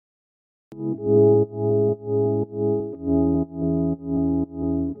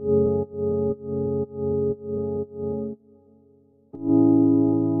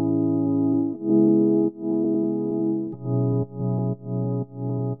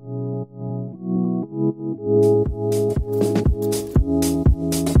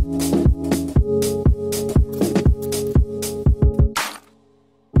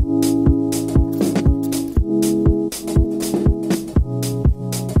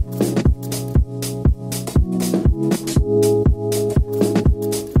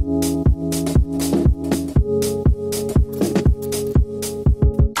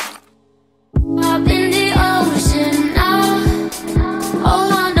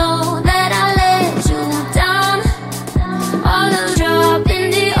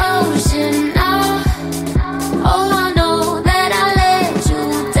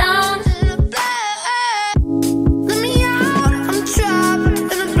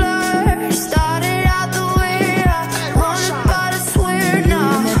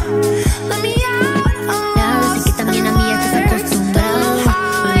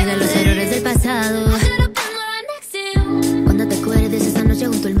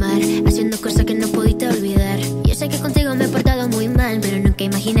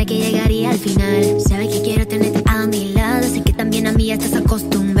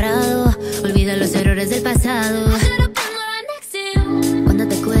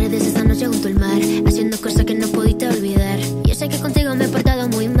noche junto al mar, haciendo cosas que no pudiste olvidar. Yo sé que contigo me he portado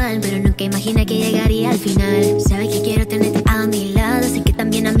muy mal, pero nunca imaginé que llegaría al final. Sabes que quiero tenerte a mi lado, sé que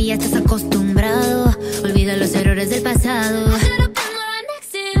también a mí ya estás acostumbrado. Olvida los errores del pasado.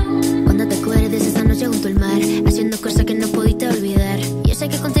 Cuando te acuerdes esa noche junto al mar, haciendo cosas que no pudiste olvidar. Yo sé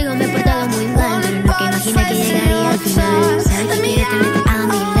que contigo me he portado muy mal, pero nunca imaginé que llegaría al final. Sabes que quiero tenerte a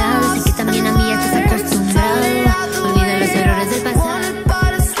mi lado, sé que también a mí ya estás acostumbrado. Olvida los errores del pasado.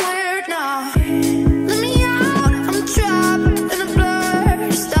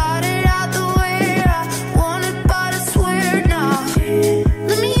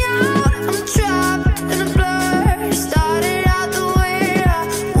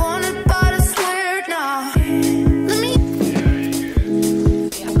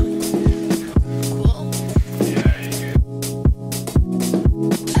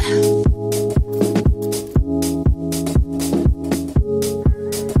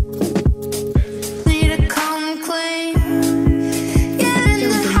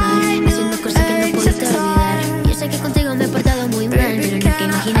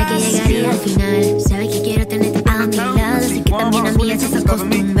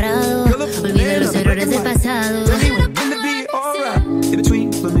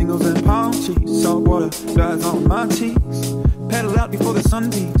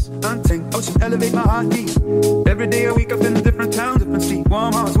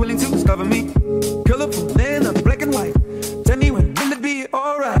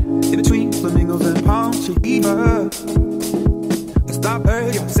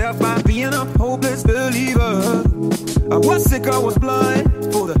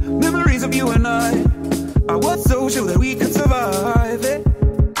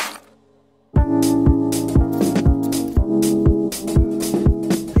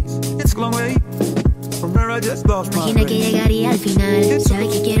 Imagina que llegaría al final. Sabes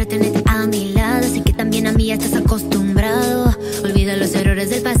que quiero tenerte a mi lado, sé que también a mí ya estás acostumbrado. Olvida los errores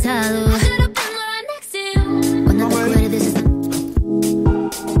del pasado. Cuando te acuerdes esa...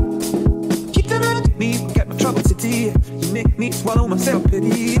 Got my trouble city. You make me swallow my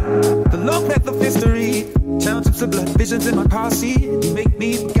self-pity. The long path of history, townships of blood, visions in my car seat. You make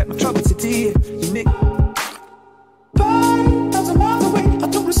me forget my trouble city. You make 5,000 miles away, I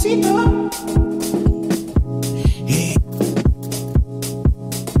don't receive no.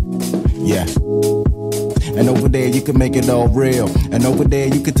 Yeah. And over there you can make it all real. And over there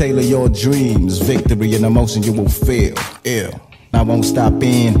you can tailor your dreams. Victory and emotion you will feel. Ill. I won't stop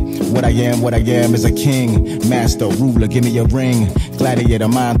in. What I am is a king. Master, ruler, give me a ring. Gladiator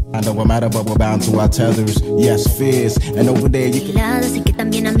mind, I know I'm out of bubble bound to our tethers. Yes, fears. And over there you can... Sé que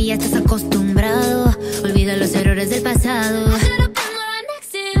también a mí ya estás acostumbrado. Olvida los errores del pasado.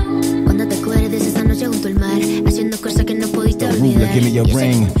 Cuando te acuerdes esa noche junto al mar, haciendo cosas que no pudiste olvidar. Give me a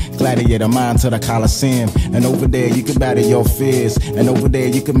ring. Gladiator mind to the Coliseum. And over there you can battle your fears. And over there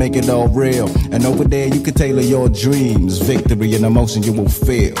you can make it all real. And over there you can tailor your dreams. Victory and emotion you will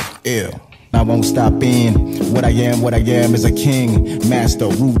feel. Ill. I won't stop in. What I am is a king. Master,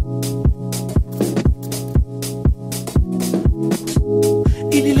 root.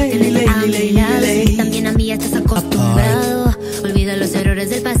 También a mí ya estás acostumbrado. Olvida los errores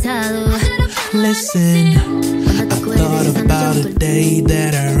del pasado. Listen, I thought about a day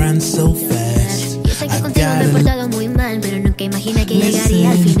that I ran so fast. Yo sé que contigo me he portado muy mal, pero nunca imaginé que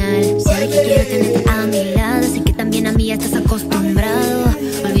llegaría al final. Sabes que quiero tenerte a mi lado, sé que también a mí ya estás acostumbrado.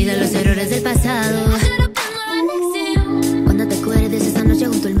 Olvida los errores del pasado. Cuando te acuerdes esa noche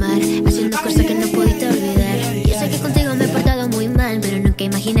junto al mar, haciendo cosas que no pudiste olvidar. Yo sé que contigo me he portado muy mal, pero nunca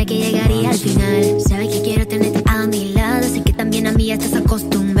imaginé que llegaría al final. Sabes que quiero tenerte a mi lado, sé que también a mí ya estás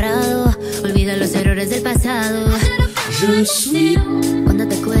acostumbrado. Olvida los errores del pasado. Je suis. Cuando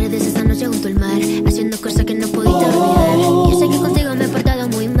te acuerdes esa noche junto al mar, haciendo cosas que no pudiste olvidar. Yo sé que contigo me he portado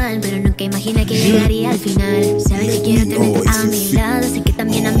muy mal, pero nunca imaginé que llegaría al final. Sabes que quiero tenerte a mi lado, sé que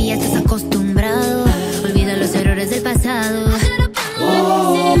también a mí ya estás acostumbrado. Olvida los errores del pasado.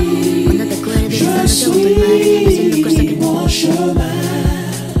 Cuando te acuerdes esa noche junto al mar, haciendo cosas que no...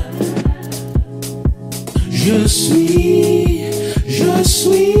 Je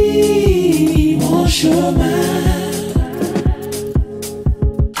suis mon chemin.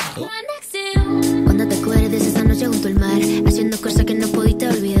 Cuando te acuerdes esa noche junto al mar, haciendo cosas que no pudiste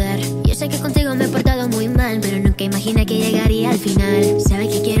olvidar. Yo sé que contigo me he portado muy mal, pero nunca imaginé que llegaría al final. Sabes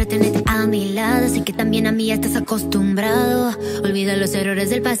que quiero tenerte a mi lado, sé que también a mí ya estás acostumbrado. Olvida los errores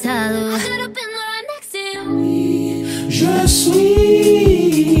del pasado. Je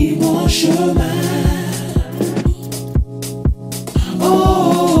suis mon chemin.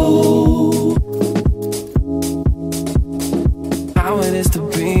 Oh, how it is to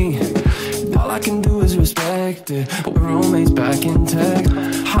be I can do is respect it, but we're roommates back in tech.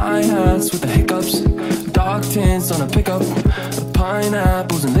 Hi-hats with the hiccups, dark tints on a pickup, the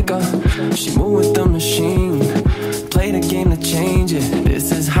pineapples and liquor. She moved with the machine, play the game to change it.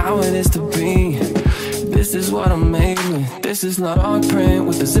 This is how it is to be, this is what I'm made with. This is not dog print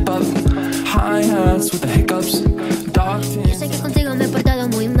with the zip up, hi-hats with the hiccups, dark tints. Yo sé que contigo me he portado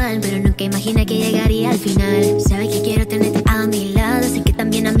muy mal, pero nunca imaginé que llegaría al final. Sabes que quiero tenerte a mi lado, sé que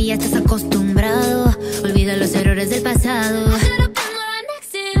también a mí ya estás acostumbrado.